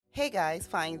Hey guys,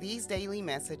 find these daily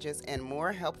messages and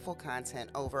more helpful content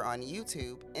over on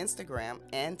YouTube, Instagram,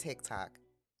 and TikTok.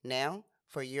 Now,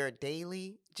 for your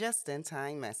daily, just in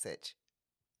time message.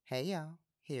 Hey y'all,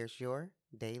 here's your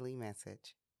daily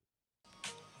message.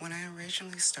 When I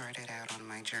originally started out on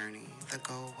my journey, the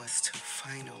goal was to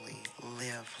finally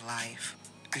live life.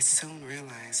 I soon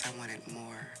realized I wanted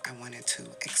more. I wanted to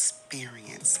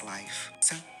experience life.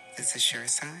 So, this is your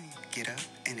sign. Get up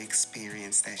and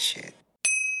experience that shit.